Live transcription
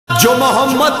जो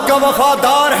मोहम्मद का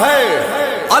वफादार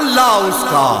है अल्लाह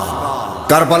उसका,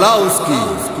 करबला उसकी,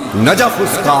 नजफ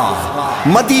उसका,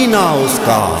 मदीना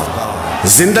उसका।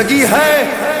 जिंदगी है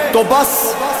तो बस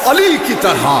अली की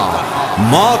तरह,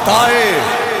 मौत आए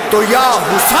तो या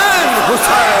हुसैन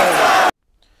हुसैन।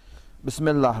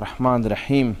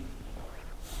 बिस्मिल्लाहिर्रहमानिर्रहीम।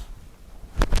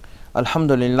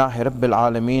 अल्हम्दुलिल्लाहि रब्बिल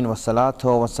आलमीन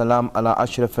वस्सलातु वस्सलाम अला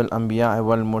अशरफिल अंबिया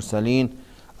वल मुरसलीन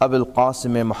अबुल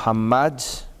क़ासिम मुहम्मद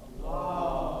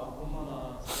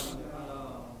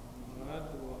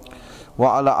व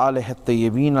अला आलिहि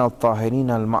अत्तय्यबीन अत्ताहिरीन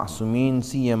अल मासूमीन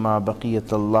सियमा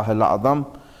बक़ियतुल्लाहिल अज़म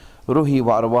रूही व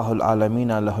अरवाहुल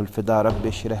आलमीन लहुल फ़िदा रब्बि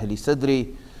इश्रह ली सदरी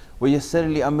व यस्सिर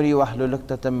ली अमरी वहलुल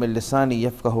उक़दतम मिन लिसानी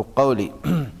यफ़क़हू क़ौली।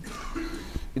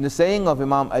 In the saying of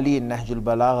Imam Ali in Nahjul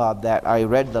Balagha that I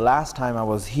read the last time I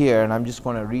was here, and I'm just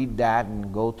going to read that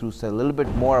and go through a little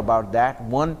bit more about that.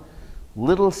 One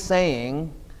little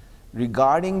saying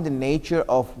regarding the nature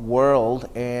of world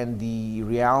and the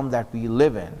realm that we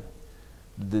live in,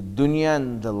 the dunya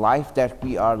and the life that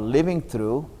we are living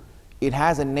through. It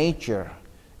has a nature,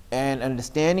 and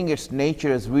understanding its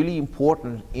nature is really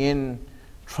important in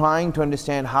trying to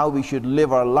understand how we should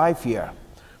live our life here.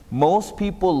 Most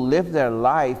people live their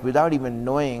life without even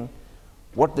knowing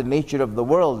what the nature of the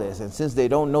world is, and since they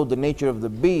don't know the nature of the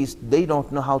beast, they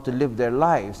don't know how to live their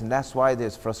lives, and that's why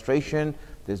there's frustration,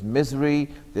 there's misery,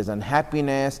 there's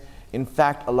unhappiness, in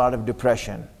fact a lot of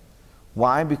depression.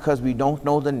 Why? Because we don't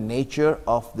know the nature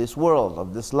of this world,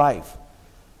 of this life,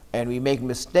 and we make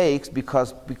mistakes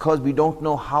because we don't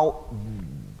know how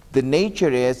the nature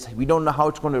is, we don't know how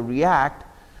it's going to react.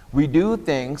 We do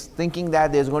things thinking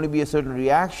that there's going to be a certain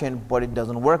reaction, but it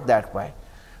doesn't work that way.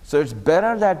 So it's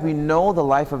better that we know the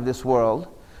life of this world,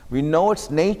 we know its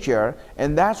nature,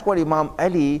 and that's what Imam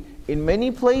Ali in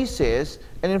many places,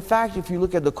 and in fact if you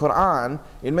look at the Quran,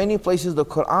 in many places the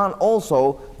Quran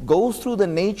also goes through the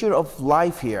nature of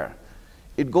life here.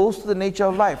 It goes through the nature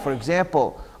of life. For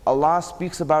example, Allah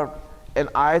speaks about an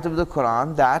ayat of the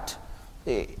Quran that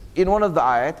in one of the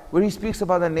ayat where he speaks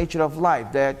about the nature of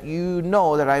life that you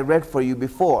know that I read for you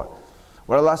before,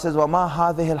 where Allah says, وَمَا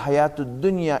هَذِهِ الْحَيَاةُ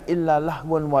الدُّنْيَا إِلَّا لَهْوٌ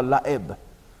وَلَعِبٌ.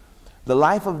 The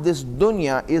life of this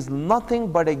dunya is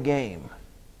nothing but a game.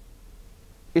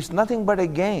 It's nothing but a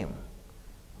game.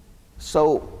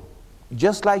 So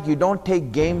just like you don't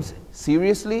take games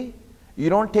seriously, you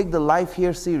don't take the life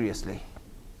here seriously.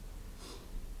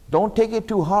 Don't take it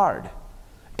too hard.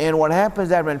 And what happens is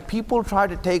that when people try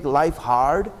to take life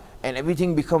hard and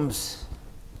everything becomes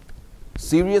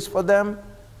serious for them,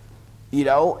 you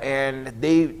know, and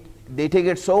they take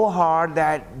it so hard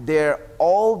that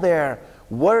all their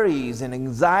worries and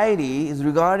anxiety is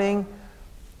regarding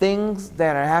things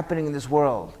that are happening in this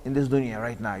world, in this dunya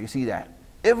right now. You see that?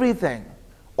 Everything,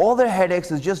 all their headaches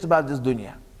is just about this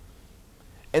dunya.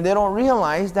 And they don't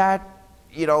realize that,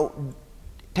 you know,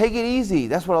 take it easy.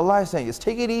 That's what Allah is saying. Just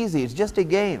take it easy. It's just a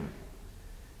game.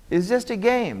 It's just a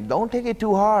game. Don't take it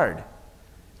too hard.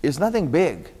 It's nothing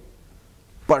big.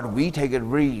 But we take it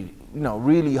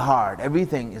really hard.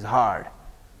 Everything is hard.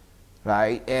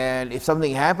 Right? And if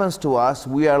something happens to us,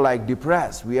 we are like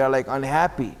depressed. We are like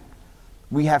unhappy.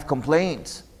 We have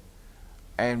complaints.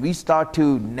 And we start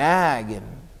to nag and,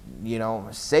 you know,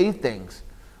 say things.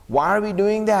 Why are we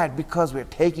doing that? Because we're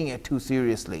taking it too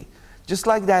seriously. Just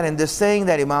like that, in this saying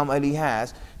that Imam Ali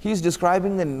has, he's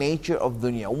describing the nature of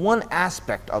dunya, one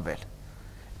aspect of it.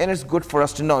 And it's good for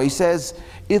us to know. He says,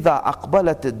 إِذَا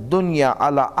أَقْبَلَتِ الدُّنْيَا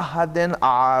عَلَى أَحَدٍ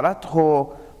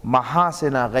أَعَارَتْهُ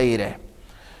مَحَاسِنَ غَيْرِهِ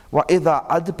وَإِذَا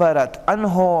أَدْبَرَتْ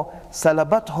أَنْهُ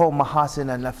سَلَبَتْهُ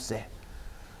مَحَاسِنَ نَفْسِهِ.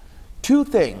 Two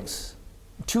things,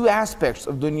 two aspects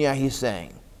of dunya he's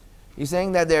saying. He's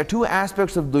saying that there are two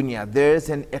aspects of dunya. There is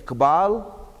an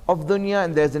iqbal of dunya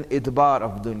and there's an idbar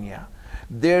of dunya.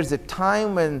 There's a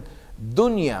time when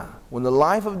dunya, when the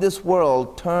life of this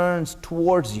world turns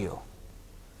towards you.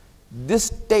 This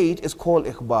state is called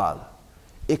iqbal.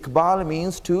 Iqbal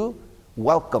means to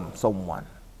welcome someone,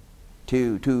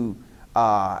 to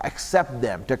accept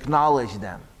them, to acknowledge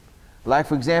them. Like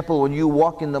for example, when you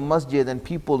walk in the masjid and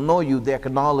people know you, they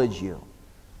acknowledge you.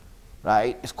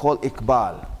 Right? It's called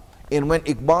iqbal. And when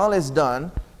iqbal is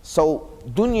done, so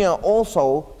dunya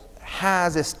also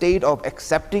has a state of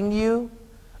accepting you,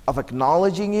 of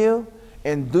acknowledging you,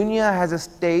 and dunya has a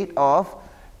state of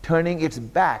turning its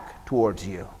back towards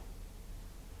you.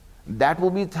 That will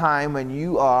be time when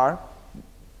you are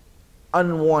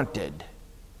unwanted,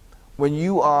 when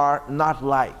you are not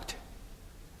liked,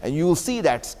 and you will see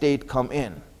that state come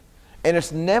in. And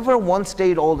it's never one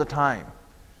state all the time.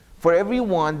 For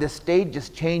everyone, the state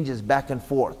just changes back and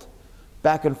forth,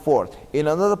 back and forth. In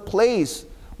another place,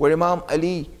 where Imam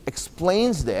Ali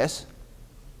explains this.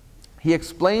 He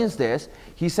explains this.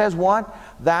 He says what?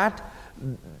 That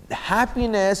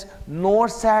happiness nor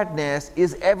sadness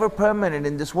is ever permanent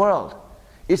in this world.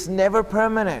 It's never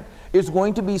permanent. It's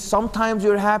going to be sometimes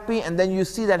you're happy and then you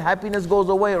see that happiness goes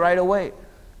away right away.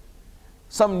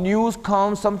 Some news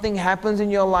comes, something happens in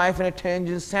your life and it turns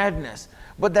into sadness.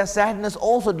 But that sadness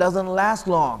also doesn't last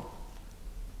long.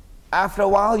 After a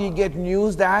while you get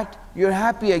news that you're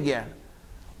happy again.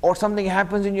 Or something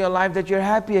happens in your life that you're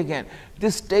happy again.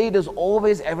 This state is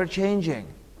always ever changing.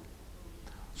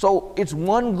 So it's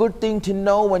one good thing to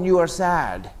know when you are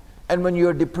sad and when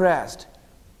you're depressed,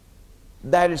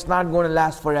 that it's not going to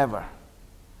last forever.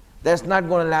 That's not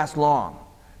going to last long.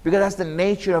 Because that's the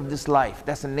nature of this life.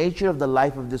 That's the nature of the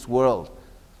life of this world.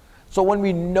 So when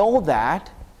we know that,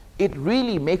 it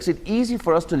really makes it easy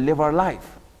for us to live our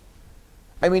life.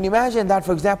 I mean, imagine that,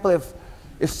 for example,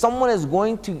 if someone is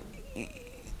going through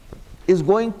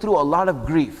a lot of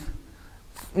grief.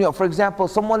 You know, for example,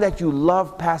 someone that you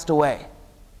love passed away.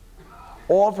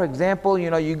 Or, for example, you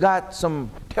know, you got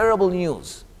some terrible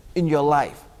news in your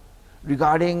life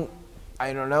regarding,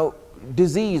 I don't know,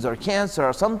 disease or cancer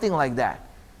or something like that,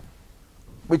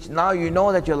 which now you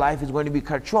know that your life is going to be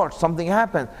cut short. Something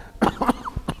happened.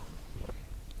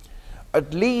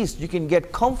 At least you can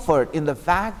get comfort in the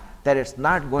fact that it's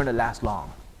not going to last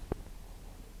long.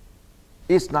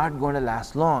 It's not going to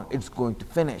last long. It's going to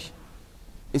finish.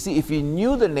 You see, if you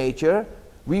knew the nature,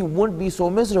 we wouldn't be so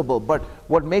miserable. But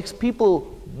what makes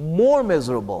people more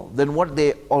miserable than what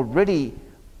they already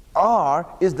are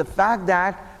is the fact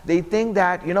that they think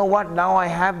that, you know what, now I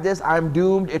have this, I'm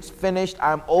doomed, it's finished,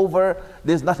 I'm over,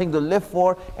 there's nothing to live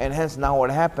for, and hence now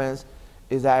what happens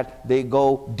is that they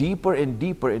go deeper and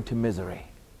deeper into misery.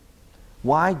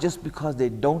 Why? Just because they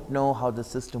don't know how the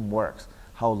system works,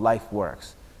 how life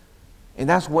works. And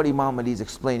that's what Imam Ali is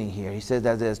explaining here. He says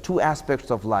that there's two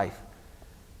aspects of life.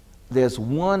 There's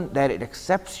one that it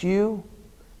accepts you,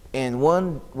 and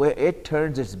one where it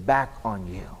turns its back on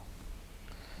you.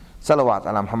 Salawat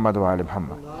ala Muhammad wa ala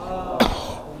Muhammad.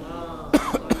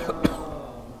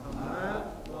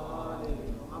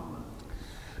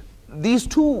 These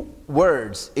two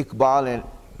words, Iqbal and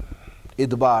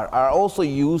Idbar, are also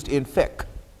used in fiqh.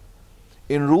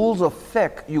 In rules of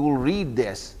fiqh, you will read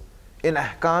this. In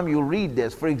ahkam, you'll read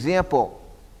this. For example,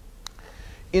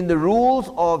 in the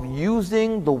rules of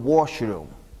using the washroom,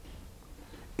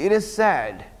 it is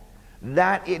said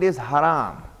that it is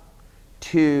haram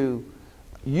to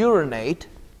urinate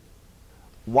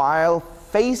while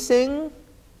facing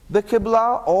the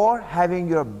Qibla or having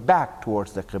your back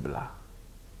towards the Qibla.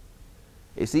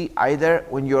 You see, either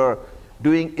when you're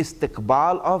doing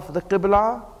istiqbal of the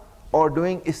Qibla or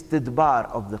doing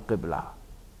istidbar of the Qibla.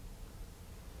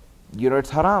 You know, it's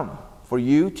haram for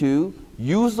you to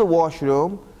use the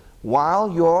washroom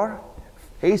while you're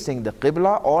facing the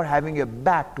Qibla or having your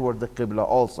back toward the Qibla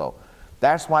also.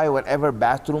 That's why whenever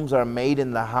bathrooms are made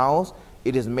in the house,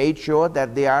 it is made sure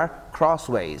that they are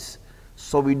crossways.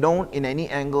 So we don't in any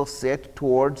angle sit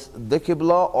towards the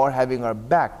Qibla or having our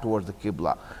back towards the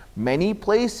Qibla. Many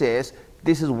places,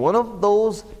 this is one of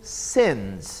those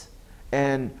sins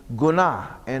and gunah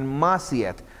and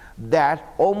masiyat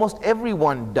that almost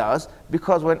everyone does,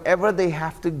 because whenever they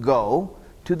have to go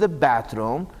to the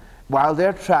bathroom while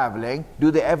they're traveling,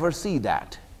 do they ever see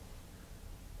that?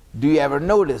 Do you ever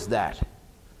notice that?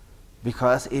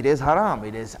 Because it is haram.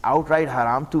 It is outright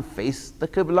haram to face the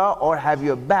Qibla or have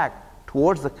your back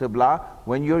towards the Qibla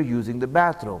when you're using the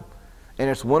bathroom. And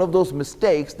it's one of those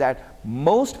mistakes that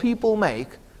most people make,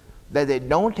 that they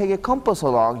don't take a compass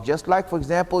along. Just like, for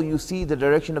example, you see the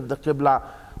direction of the Qibla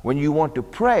when you want to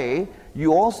pray,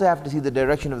 you also have to see the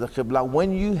direction of the Qibla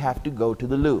when you have to go to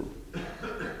the loo.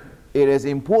 It is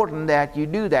important that you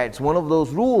do that. It's one of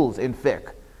those rules in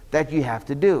fiqh that you have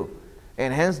to do.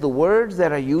 And hence the words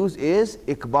that are used is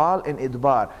Iqbal and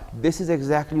Idbar. This is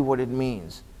exactly what it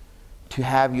means. To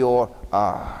have your,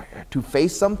 to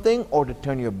face something or to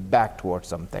turn your back towards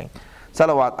something.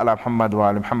 Salawat ala Muhammad wa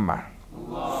ala Muhammad.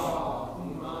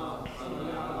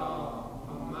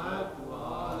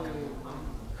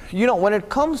 You know, when it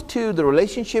comes to the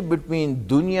relationship between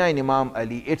dunya and Imam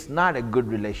Ali, it's not a good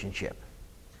relationship.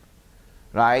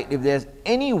 Right? If there's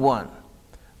anyone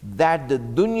that the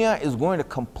dunya is going to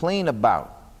complain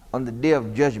about on the day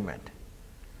of judgment,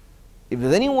 if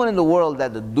there's anyone in the world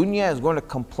that the dunya is going to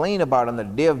complain about on the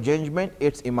day of judgment,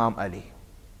 it's Imam Ali.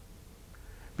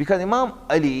 Because Imam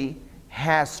Ali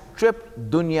has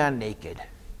stripped dunya naked.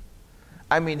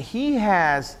 I mean, he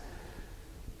has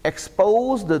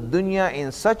exposed the dunya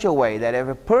in such a way that if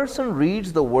a person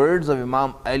reads the words of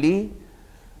Imam Ali,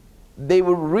 they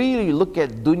would really look at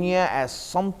dunya as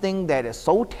something that is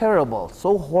so terrible,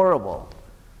 so horrible,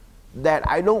 that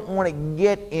I don't want to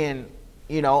get in,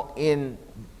 in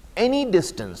any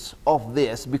distance of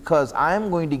this, because I'm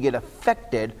going to get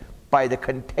affected by the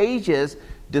contagious,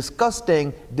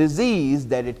 disgusting disease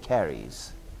that it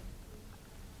carries.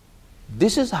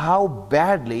 This is how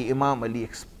badly Imam Ali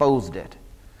exposed it.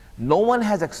 No one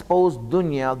has exposed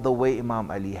dunya the way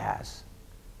Imam Ali has.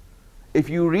 If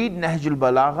you read Nahjul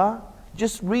Balagha,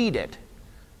 just read it.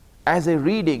 As a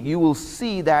reading, you will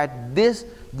see that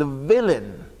the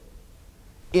villain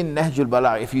in Nahjul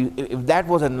Balagha, if that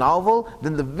was a novel,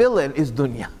 then the villain is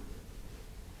dunya.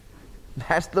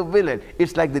 That's the villain.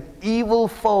 It's like the evil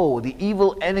foe, the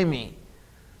evil enemy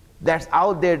that's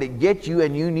out there to get you,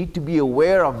 and you need to be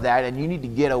aware of that, and you need to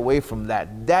get away from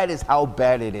that. That is how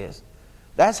bad it is.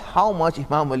 That's how much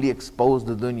Imam Ali exposed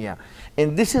the dunya.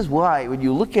 And this is why, when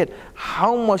you look at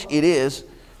how much it is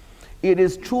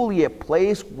truly a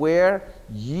place where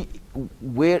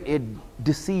it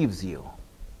deceives you.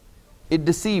 It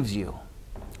deceives you.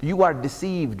 You are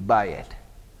deceived by it.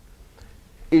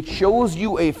 It shows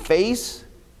you a face,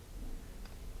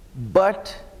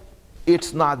 but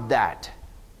it's not that.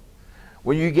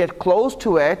 When you get close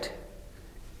to it,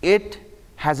 it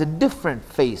has a different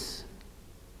face.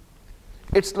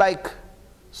 It's like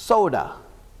soda.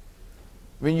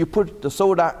 When you put the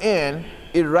soda in,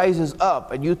 it rises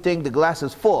up and you think the glass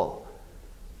is full.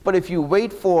 But if you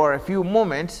wait for a few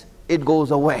moments, it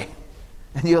goes away.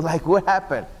 And you're like, what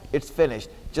happened? It's finished.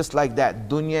 Just like that.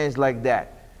 Dunya is like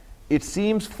that. It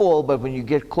seems full, but when you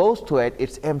get close to it,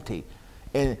 it's empty.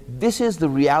 And this is the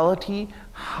reality,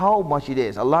 how much it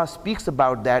is. Allah speaks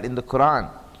about that in the Quran.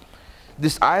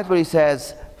 This ayat where He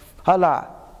says, "Hala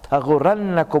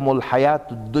taghurrannakumul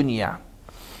hayatud dunya,"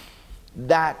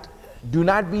 that do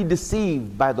not be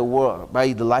deceived by the world,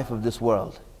 by the life of this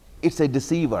world. It's a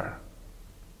deceiver.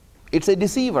 It's a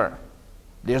deceiver.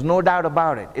 There's no doubt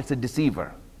about it. It's a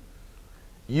deceiver.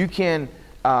 You can,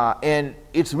 and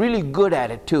it's really good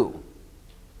at it too.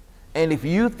 And if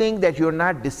you think that you're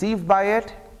not deceived by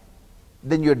it,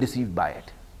 then you're deceived by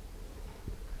it.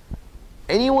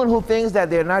 Anyone who thinks that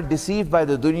they're not deceived by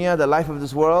the dunya, the life of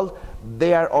this world,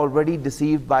 they are already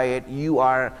deceived by it. You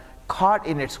are caught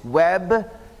in its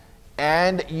web,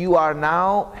 and you are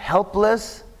now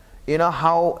helpless. You know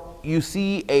how you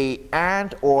see an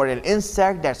ant or an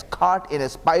insect that's caught in a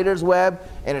spider's web,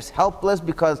 and it's helpless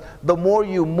because the more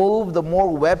you move, the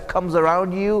more web comes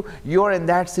around you. You're in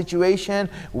that situation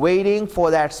waiting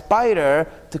for that spider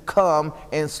to come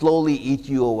and slowly eat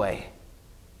you away.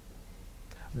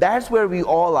 That's where we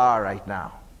all are right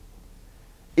now,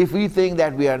 if we think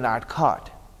that we are not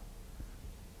caught.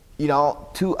 You know,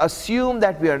 to assume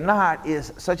that we are not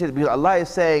is such a, because Allah is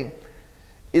saying,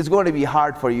 it's going to be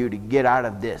hard for you to get out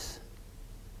of this.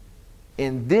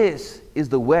 And this is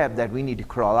the web that we need to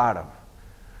crawl out of.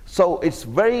 So it's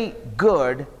very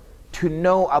good to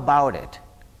know about it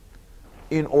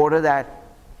in order that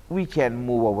we can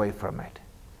move away from it,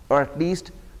 or at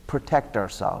least protect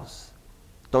ourselves.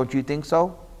 Don't you think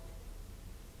so?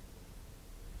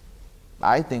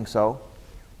 I think so.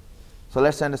 So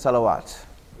let's send the salawats.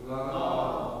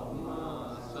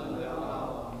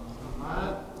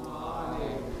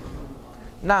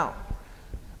 Now,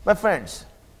 my friends,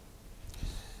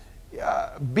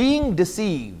 being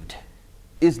deceived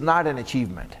is not an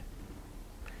achievement.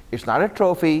 It's not a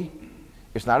trophy.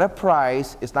 It's not a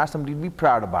prize. It's not something to be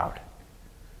proud about.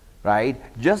 Right?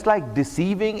 Just like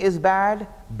deceiving is bad,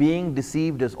 being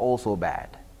deceived is also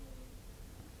bad.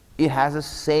 It has the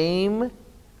same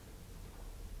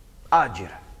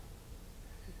ajr.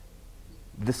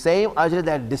 The same ajr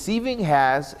that deceiving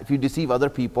has, if you deceive other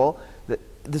people,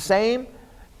 the same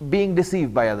being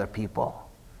deceived by other people.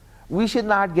 We should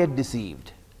not get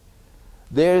deceived.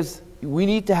 We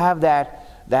need to have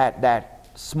that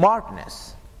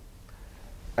smartness.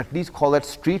 At least call it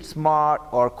street smart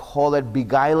or call it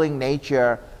beguiling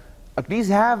nature. At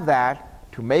least have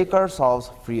that to make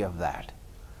ourselves free of that.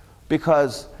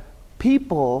 Because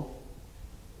people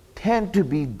tend to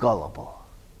be gullible.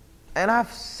 And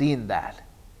I've seen that.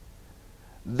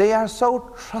 They are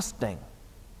so trusting.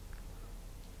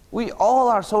 We all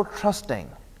are so trusting.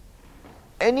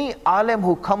 Any alim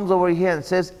who comes over here and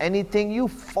says anything, you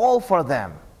fall for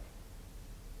them.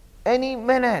 Any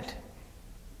minute.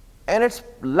 And it's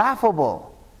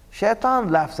laughable. Shaitan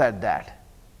laughs at that.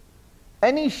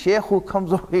 Any sheikh who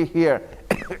comes over here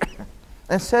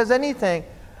and says anything,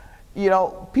 you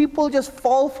know, people just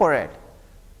fall for it.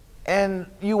 And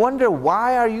you wonder,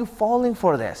 why are you falling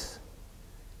for this?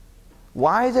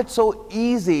 Why is it so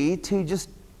easy to just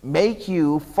make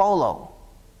you follow?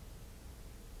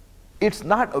 It's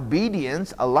not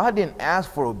obedience. Allah didn't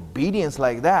ask for obedience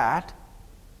like that.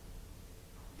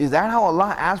 Is that how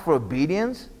Allah asked for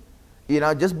obedience? You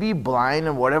know, just be blind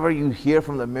and whatever you hear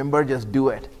from the mimbar, just do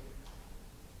it.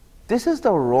 This is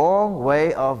the wrong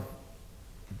way of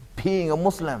being a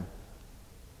Muslim.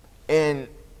 And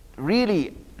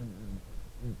really,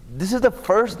 this is the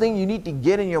first thing you need to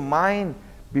get in your mind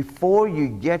before you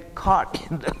get caught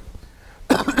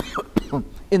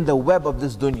in the web of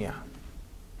this dunya.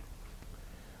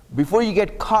 Before you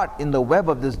get caught in the web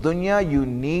of this dunya, you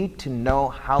need to know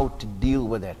how to deal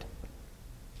with it.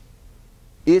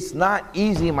 It's not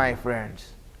easy, my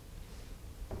friends.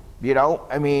 You know,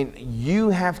 I mean, you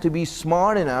have to be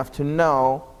smart enough to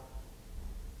know,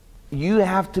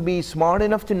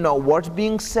 what's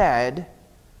being said,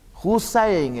 who's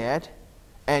saying it,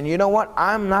 and you know what?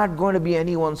 I'm not going to be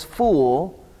anyone's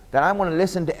fool, that I'm going to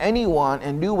listen to anyone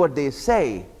and do what they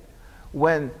say,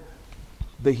 when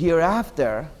the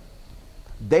hereafter,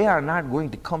 they are not going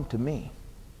to come to me,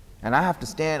 and I have to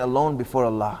stand alone before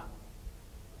Allah.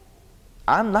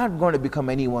 I'm not going to become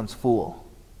anyone's fool.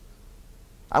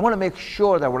 I want to make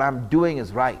sure that what I'm doing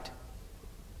is right.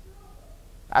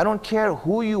 I don't care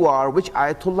who you are, which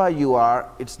Ayatollah you are,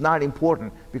 it's not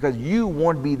important, because you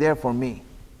won't be there for me.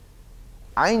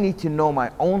 I need to know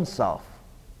my own self,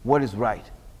 what is right,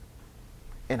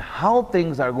 and how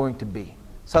things are going to be.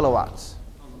 Salawats.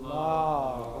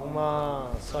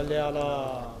 Allahumma salli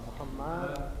ala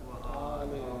Muhammad wa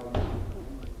ali.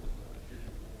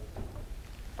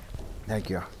 Thank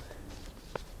you.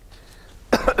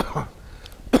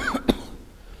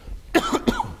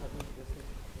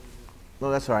 No,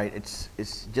 that's all right. It's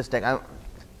just like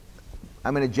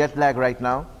I'm in a jet lag right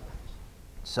now,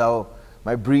 so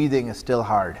my breathing is still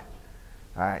hard.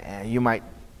 All right, and you might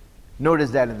notice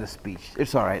that in the speech.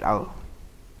 It's all right.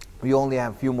 We only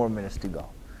have a few more minutes to go.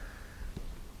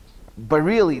 But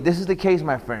really, this is the case,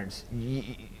 my friends.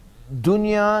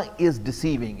 Dunya is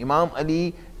deceiving. Imam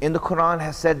Ali in the Quran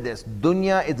has said this.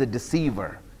 Dunya is a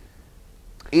deceiver.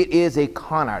 It is a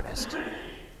con artist.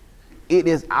 It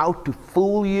is out to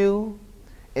fool you,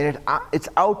 and it's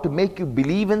out to make you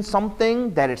believe in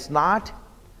something that it's not.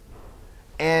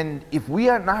 And if we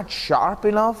are not sharp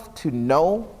enough to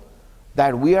know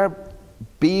that we are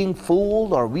being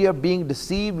fooled or we are being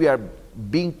deceived, we are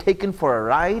being taken for a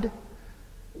ride,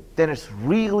 then it's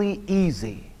really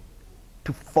easy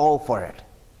to fall for it.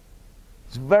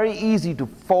 It's very easy to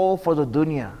fall for the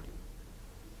dunya.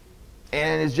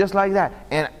 And it's just like that.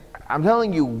 And I'm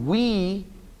telling you,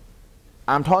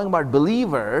 I'm talking about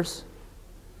believers,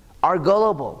 are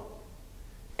gullible.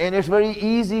 And it's very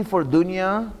easy for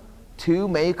dunya to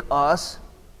make us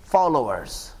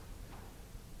followers.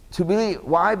 To believe.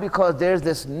 Why? Because there's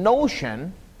this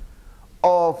notion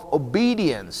of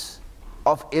obedience,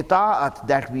 of ita'at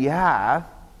that we have,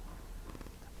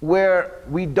 where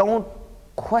we don't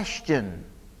question,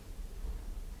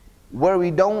 where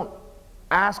we don't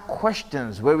ask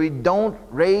questions, where we don't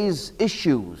raise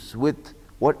issues with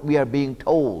what we are being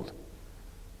told.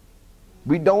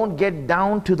 We don't get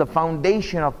down to the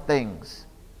foundation of things.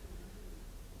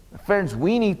 Friends,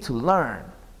 we need to learn.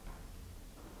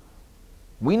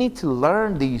 We need to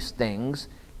learn these things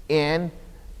and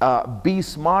be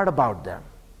smart about them.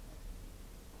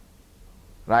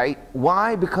 Right?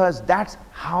 Why? Because that's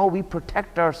how we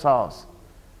protect ourselves.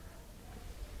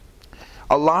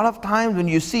 A lot of times when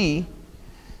you see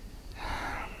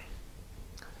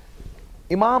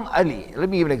Imam Ali, let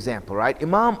me give an example, right?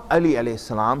 Imam Ali alayhi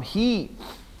salam, he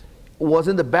was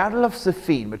in the battle of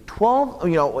Siffin with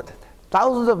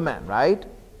thousands of men, right?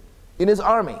 In his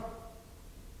army.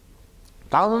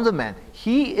 Thousands of men.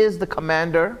 He is the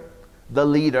commander, the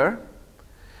leader,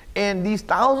 and these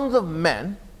thousands of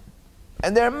men,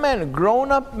 and they're men,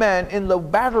 grown-up men in the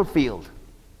battlefield.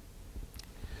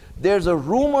 There's a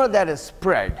rumor that is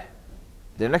spread.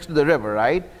 They're next to the river,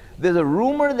 right? There's a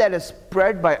rumor that is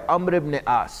spread by Amr ibn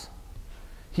As.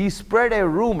 He spread a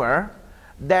rumor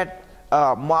that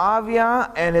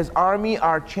Muawiyah and his army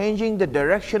are changing the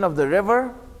direction of the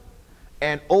river,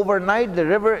 and overnight the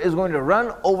river is going to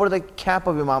run over the camp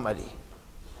of Imam Ali.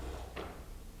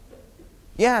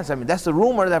 Yes, I mean, that's the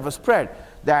rumor that was spread.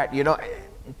 That,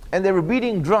 and they were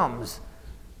beating drums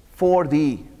for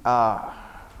the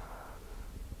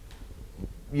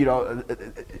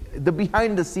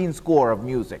behind-the-scenes score of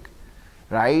music,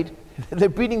 right? They're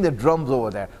beating the drums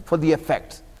over there for the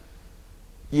effects,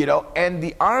 and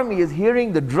the army is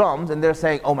hearing the drums, and they're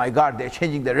saying, oh my God, they're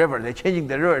changing the river,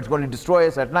 it's going to destroy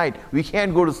us at night, we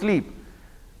can't go to sleep.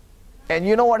 And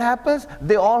you know what happens?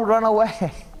 They all run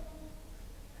away.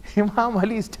 Imam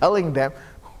Ali is telling them,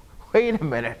 wait a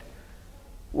minute,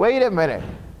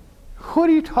 What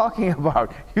are you talking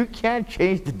about? You can't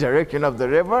change the direction of the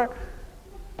river.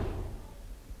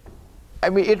 I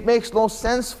mean, it makes no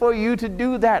sense for you to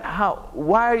do that. How?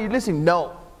 Why are you listening?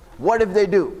 No. What if they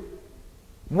do?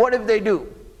 What if they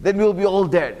do? Then we'll be all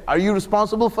dead. Are you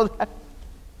responsible for that?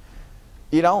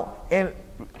 You know, and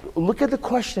look at the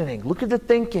questioning, look at the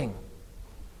thinking.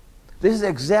 This is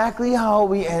exactly how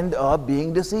we end up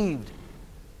being deceived.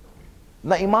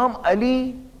 Now Imam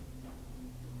Ali,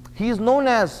 he is known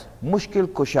as Mushkil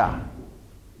Kusha.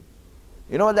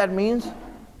 You know what that means?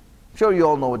 I'm sure you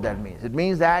all know what that means. It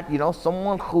means that, you know,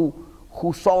 someone who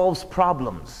solves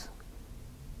problems,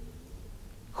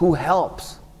 who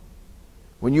helps.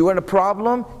 When you're in a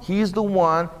problem, he's the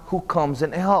one who comes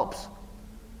and helps.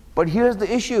 But here's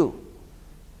the issue.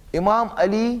 Imam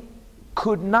Ali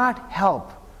could not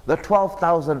help the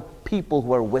 12,000 people who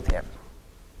were with him.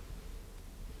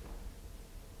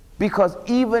 Because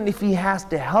even if he has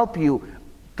to help you,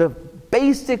 the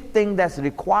basic thing that's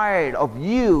required of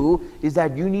you is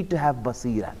that you need to have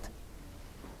basirat.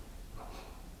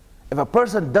 If a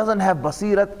person doesn't have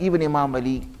basirat, even Imam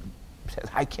Ali says,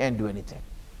 I can't do anything.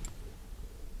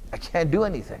 I can't do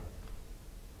anything.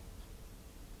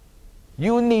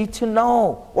 You need to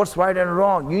know what's right and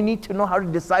wrong. You need to know how to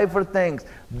decipher things.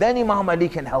 Then Imam Ali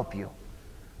can help you.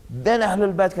 Then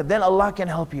Ahlul Bayt can, then Allah can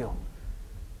help you.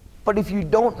 But if you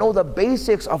don't know the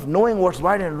basics of knowing what's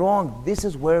right and wrong, this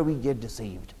is where we get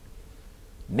deceived.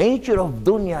 Nature of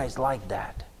dunya is like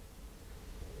that.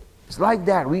 It's like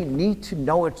that. We need to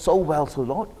know it so well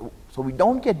so we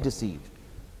don't get deceived.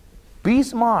 Be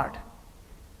smart.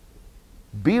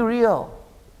 Be real.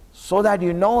 So that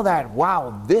you know that,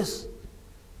 wow, this,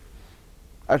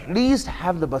 at least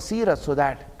have the basira so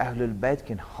that Ahlul Bayt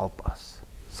can help us.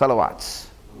 Salawats.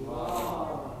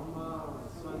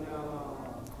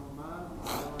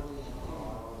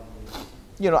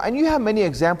 You know, and you have many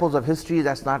examples of history.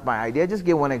 That's not my idea. Just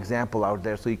give one example out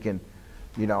there so you can,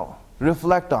 you know,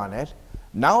 reflect on it.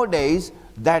 Nowadays,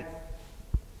 that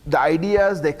the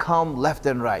ideas, they come left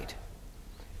and right.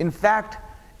 In fact,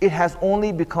 it has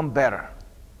only become better.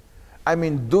 I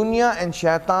mean, dunya and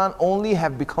shaitan only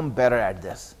have become better at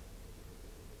this.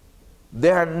 They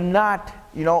are not,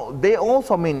 you know, they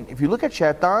also, I mean, if you look at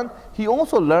shaitan, he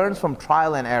also learns from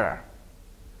trial and error.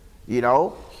 You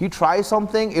know, he tries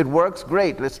something, it works,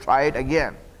 great, let's try it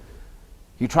again.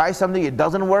 He tries something, it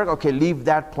doesn't work, okay, leave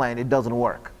that plan, it doesn't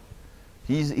work.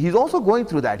 He's also going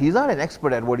through that. He's not an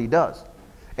expert at what he does.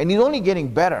 And he's only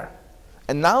getting better.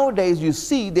 And nowadays you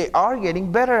see they are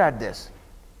getting better at this.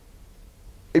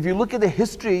 If you look at the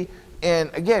history, and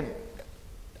again,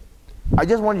 I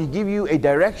just want to give you a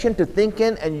direction to think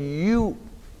in, and you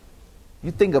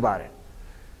think about it.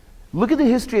 Look at the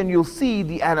history and you'll see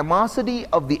the animosity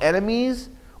of the enemies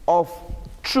of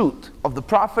truth, of the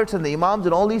prophets and the imams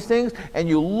and all these things, and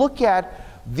you look at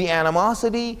the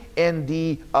animosity and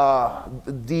the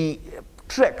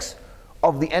tricks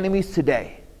of the enemies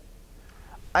today.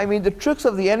 I mean, the tricks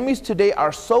of the enemies today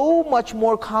are so much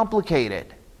more complicated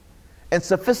and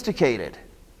sophisticated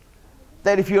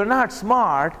that if you're not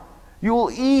smart, you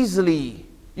will easily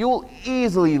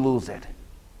lose it.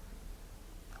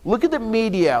 Look at the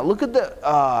media, look at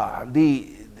the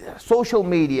social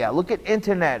media, look at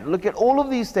internet, look at all of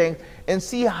these things and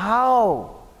see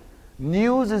how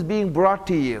news is being brought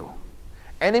to you.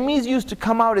 Enemies used to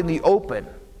come out in the open.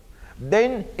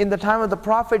 Then in the time of the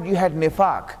Prophet you had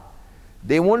nifaq.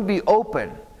 They wouldn't be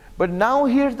open. But now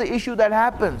here's the issue that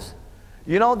happens.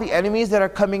 You know the enemies that are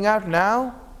coming out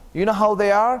now, you know how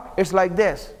they are? It's like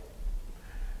this.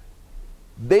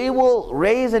 They will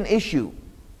raise an issue,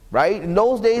 right? In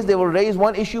those days they will raise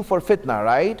one issue for fitna,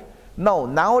 right? No,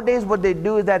 nowadays what they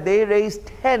do is that they raise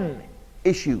 10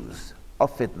 issues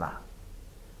of fitna.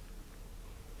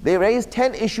 They raise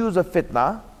 10 issues of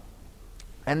fitna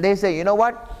and they say, you know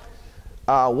what?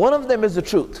 One of them is the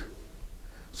truth.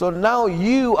 So now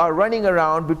you are running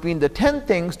around between the 10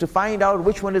 things to find out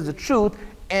which one is the truth,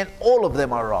 and all of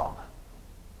them are wrong.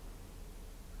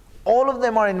 All of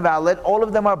them are invalid, all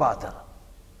of them are batil.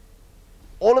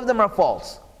 All of them are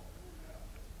false.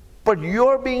 But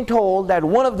you're being told that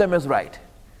one of them is right.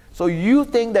 So you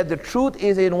think that the truth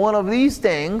is in one of these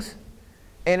things,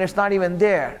 and it's not even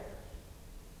there.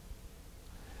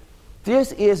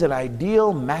 This is an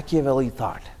ideal Machiavelli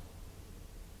thought.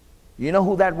 You know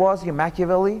who that was,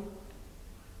 Machiavelli?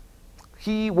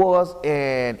 He was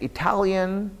an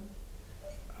Italian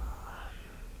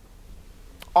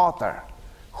author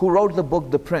who wrote the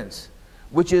book The Prince,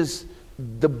 which is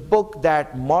the book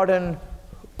that modern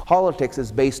politics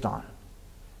is based on.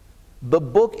 The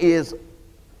book is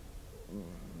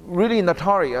really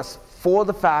notorious for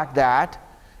the fact that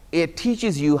it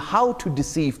teaches you how to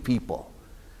deceive people,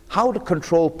 how to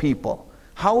control people,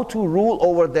 how to rule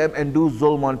over them and do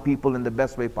zulm on people in the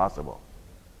best way possible.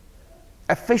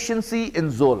 Efficiency in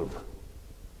zulm,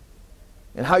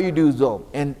 and how you do zulm.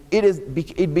 And it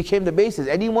became the basis.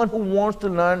 Anyone who wants to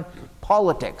learn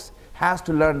politics has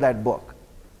to learn that book.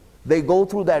 They go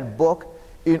through that book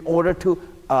in order to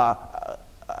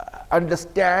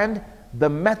understand the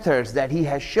methods that he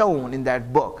has shown in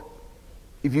that book.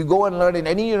 If you go and learn in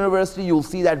any university, you'll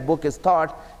see that book is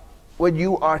taught when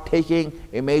you are taking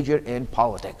a major in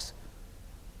politics.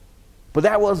 But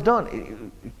that was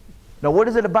done. Now what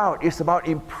is it about? It's about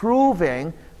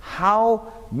improving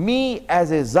how me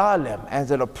as a zalim, as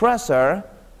an oppressor,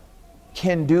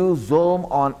 can do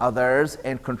zulm on others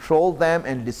and control them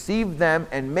and deceive them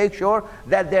and make sure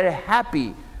that they're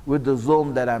happy with the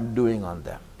zulm that I'm doing on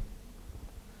them.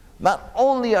 Not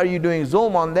only are you doing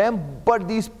zulm on them, but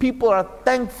these people are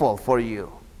thankful for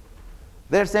you.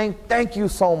 They're saying, thank you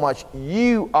so much,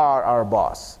 you are our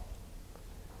boss.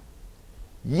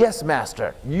 Yes,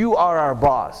 master, you are our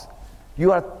boss.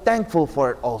 You are thankful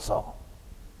for it also.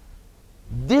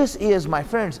 This is, my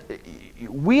friends,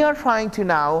 we are trying to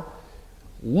now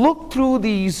look through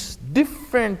these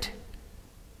different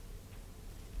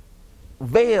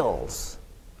veils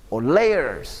or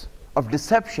layers of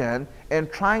deception and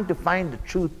trying to find the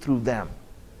truth through them.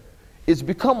 It's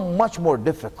become much more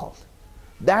difficult.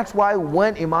 That's why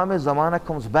when Imam-e-Zamana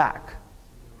comes back,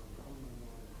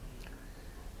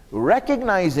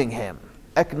 recognizing him,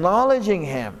 acknowledging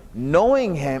him,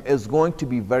 knowing him is going to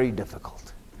be very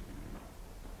difficult.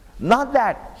 Not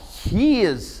that he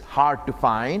is hard to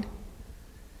find,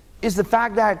 it's the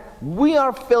fact that we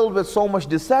are filled with so much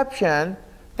deception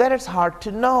that it's hard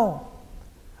to know.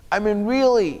 I mean,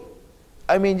 really,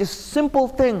 just simple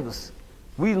things,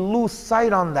 we lose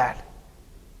sight on that.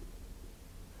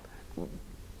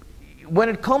 When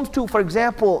it comes to, for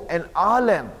example, an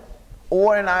alim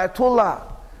or an ayatollah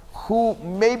who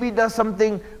maybe does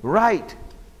something right,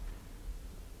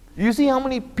 you see how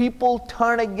many people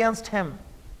turn against him?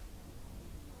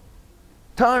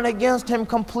 Turn against him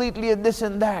completely and this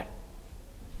and that.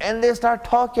 And they start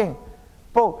talking.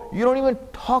 Bro, you don't even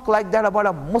talk like that about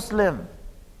a Muslim,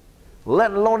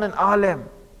 let alone an alim.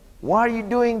 Why are you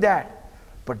doing that?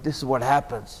 But this is what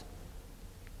happens.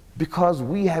 Because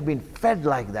we have been fed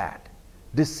like that,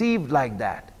 deceived like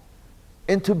that,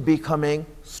 into becoming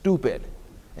stupid.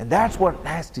 And that's what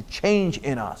has to change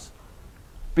in us.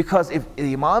 Because if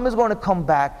the Imam is going to come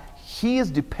back, he is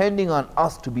depending on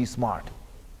us to be smart,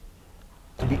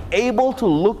 to be able to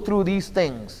look through these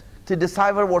things, to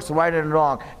decipher what's right and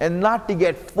wrong, and not to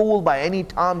get fooled by any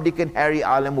Tom, Dick, and Harry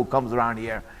alim who comes around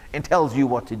here and tells you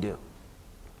what to do.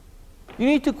 You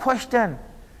need to question.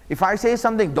 If I say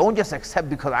something, don't just accept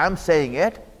because I'm saying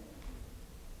it.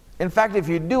 In fact, if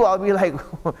you do, I'll be like,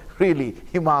 really,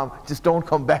 Imam, just don't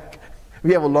come back.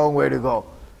 We have a long way to go.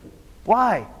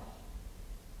 Why?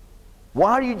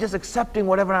 Why are you just accepting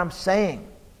whatever I'm saying?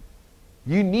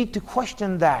 You need to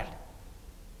question that.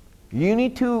 You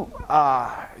need to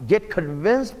get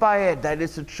convinced by it that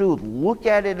it's the truth. Look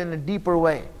at it in a deeper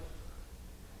way.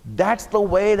 That's the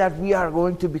way that we are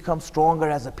going to become stronger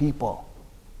as a people.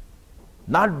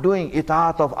 Not doing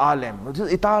itaat of alim.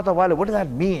 Itaat of alim, what does that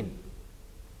mean?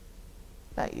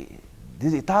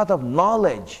 This is itaat of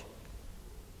knowledge.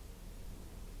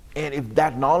 And if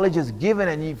that knowledge is given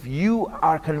and if you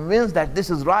are convinced that this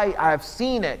is right, I have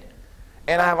seen it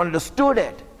and I have understood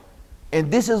it,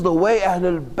 and this is the way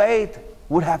Ahlul Bayt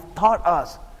would have taught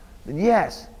us, then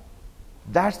yes,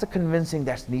 that's the convincing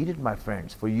that's needed, my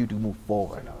friends, for you to move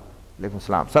forward. Alaikum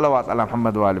salam. Salawat ala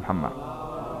Muhammad wa ali Muhammad.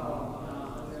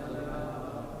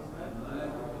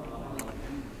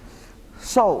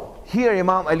 So, here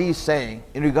Imam Ali is saying,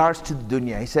 in regards to the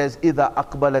dunya, he says, إِذَا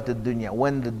أَقْبَلَتِ الدُّنْيَا.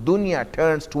 When the dunya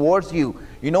turns towards you,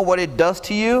 you know what it does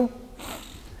to you?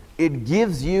 It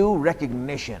gives you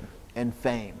recognition and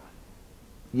fame.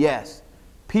 Yes,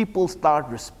 people start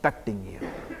respecting you.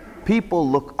 People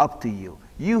look up to you.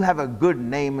 You have a good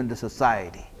name in the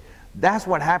society. That's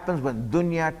what happens when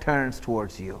dunya turns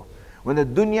towards you. When the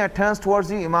dunya turns towards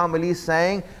you, Imam Ali is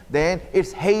saying, then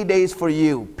it's heydays for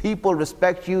you. People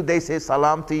respect you, they say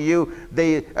salam to you,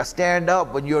 they stand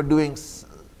up when you're doing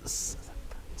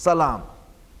salam.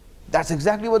 That's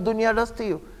exactly what dunya does to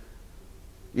you.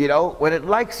 You know, when it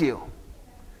likes you.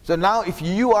 So now if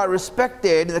you are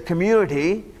respected in the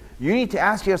community, you need to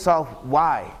ask yourself,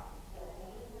 why?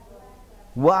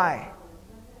 Why?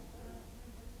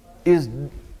 Is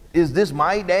this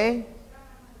my day?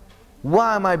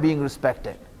 Why am I being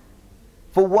respected?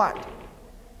 For what?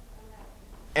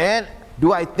 And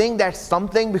Do I think that's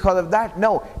something because of that?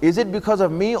 No. Is it because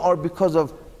of me or because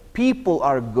of people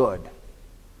are good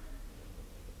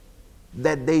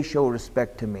that they show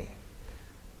respect to me?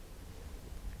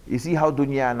 You see how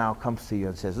dunya now comes to you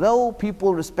and says, no,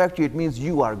 people respect you, it means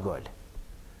you are good.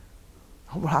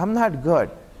 I'm not good.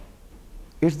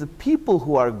 It's the people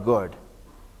who are good,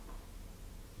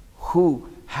 who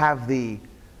have the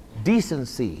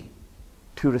decency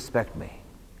to respect me.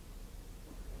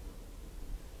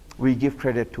 We give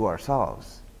credit to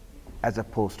ourselves as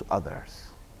opposed to others.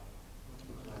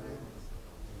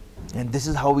 And this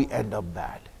is how we end up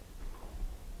bad.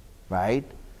 Right?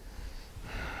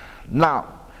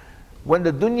 Now, when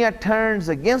the dunya turns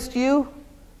against you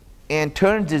and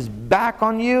turns its back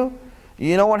on you,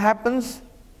 you know what happens?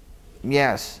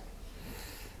 Yes.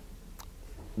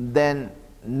 Then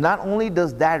not only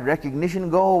does that recognition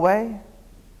go away,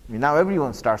 now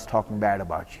everyone starts talking bad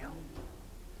about you.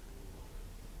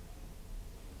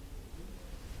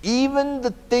 Even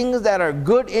the things that are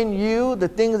good in you, the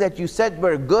things that you said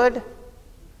were good,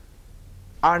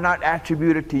 are not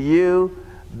attributed to you,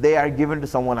 they are given to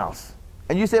someone else.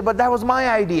 And you say, but that was my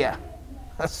idea.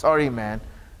 Sorry, man.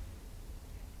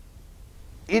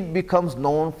 It becomes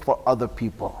known for other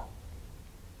people.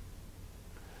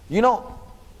 You know,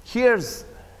 here's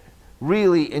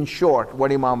really in short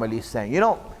what Imam Ali is saying. You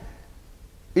know,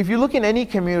 if you look in any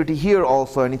community here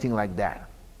also, anything like that,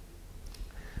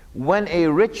 when a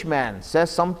rich man says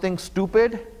something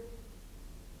stupid,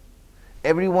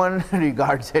 everyone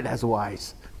regards it as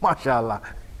wise. MashaAllah.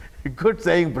 Good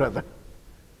saying, brother.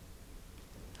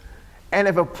 And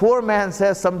if a poor man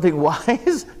says something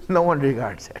wise, no one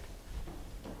regards it.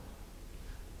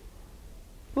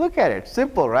 Look at it.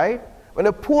 Simple, right? When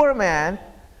a poor man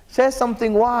says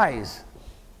something wise,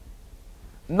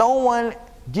 no one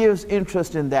gives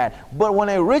interest in that. But when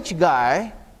a rich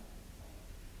guy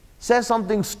says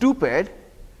something stupid,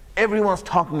 everyone's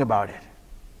talking about it.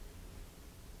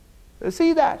 You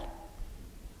see that?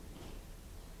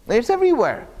 It's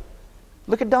everywhere.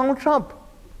 Look at Donald Trump.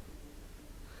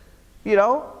 You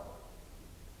know,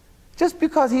 just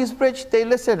because he's rich, they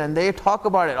listen and they talk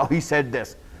about it. Oh, he said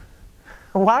this.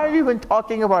 Why are you even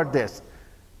talking about this?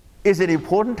 Is it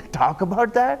important to talk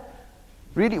about that?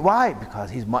 Really? Why?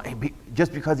 Because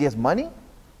just because he has money?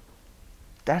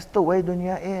 That's the way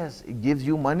dunya is. It gives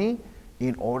you money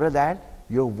in order that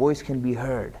your voice can be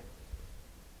heard.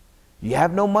 You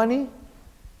have no money?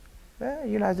 Well,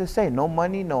 you know, as they say, no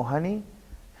money, no honey.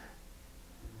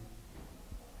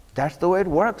 That's the way it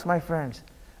works, my friends.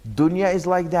 Dunya is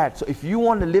like that. So if you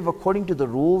want to live according to the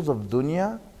rules of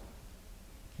dunya,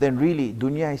 then really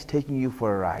dunya is taking you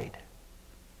for a ride.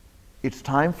 It's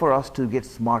time for us to get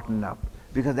smartened up,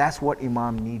 because that's what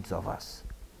Imam needs of us.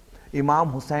 Imam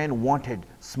Hussain wanted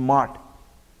smart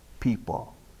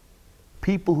people,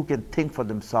 people who can think for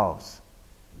themselves,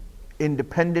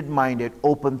 independent-minded,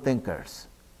 open thinkers,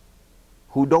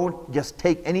 who don't just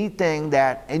take anything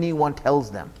that anyone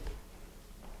tells them.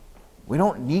 We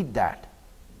don't need that.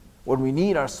 What we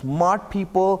need are smart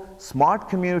people, smart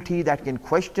community that can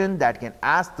question, that can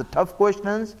ask the tough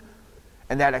questions,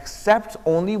 and that accepts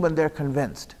only when they're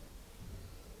convinced.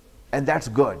 And that's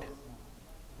good.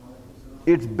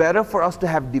 It's better for us to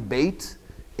have debates,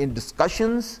 in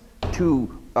discussions, to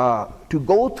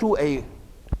go through a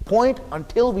point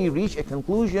until we reach a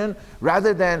conclusion,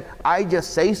 rather than I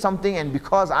just say something and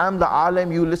because I'm the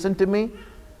alim, you listen to me.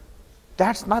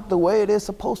 That's not the way it is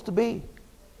supposed to be.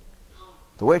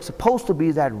 The way it's supposed to be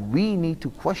is that we need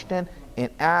to question and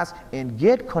ask and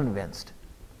get convinced.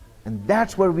 And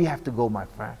that's where we have to go, my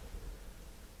friend.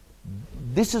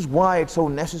 This is why it's so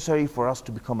necessary for us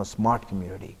to become a smart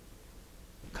community.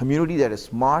 Community that is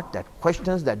smart, that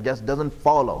questions, that just doesn't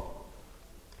follow.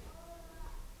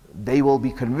 They will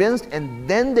be convinced and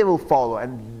then they will follow.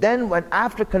 And then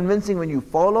after convincing, when you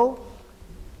follow,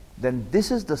 then this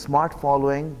is the smart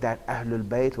following that Ahlul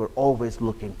Bayt were always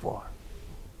looking for.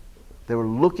 They were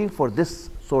looking for this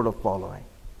sort of following.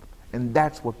 And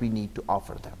that's what we need to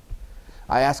offer them.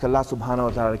 I ask Allah subhanahu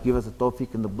wa ta'ala to give us the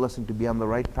tawfiq and the blessing to be on the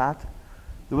right path,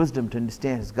 the wisdom to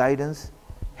understand His guidance,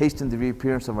 hasten the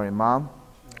reappearance of our Imam,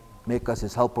 make us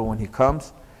His helper when He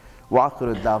comes. Wa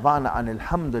akhiru da'wana anil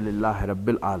hamdulillahi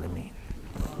rabbil alameen.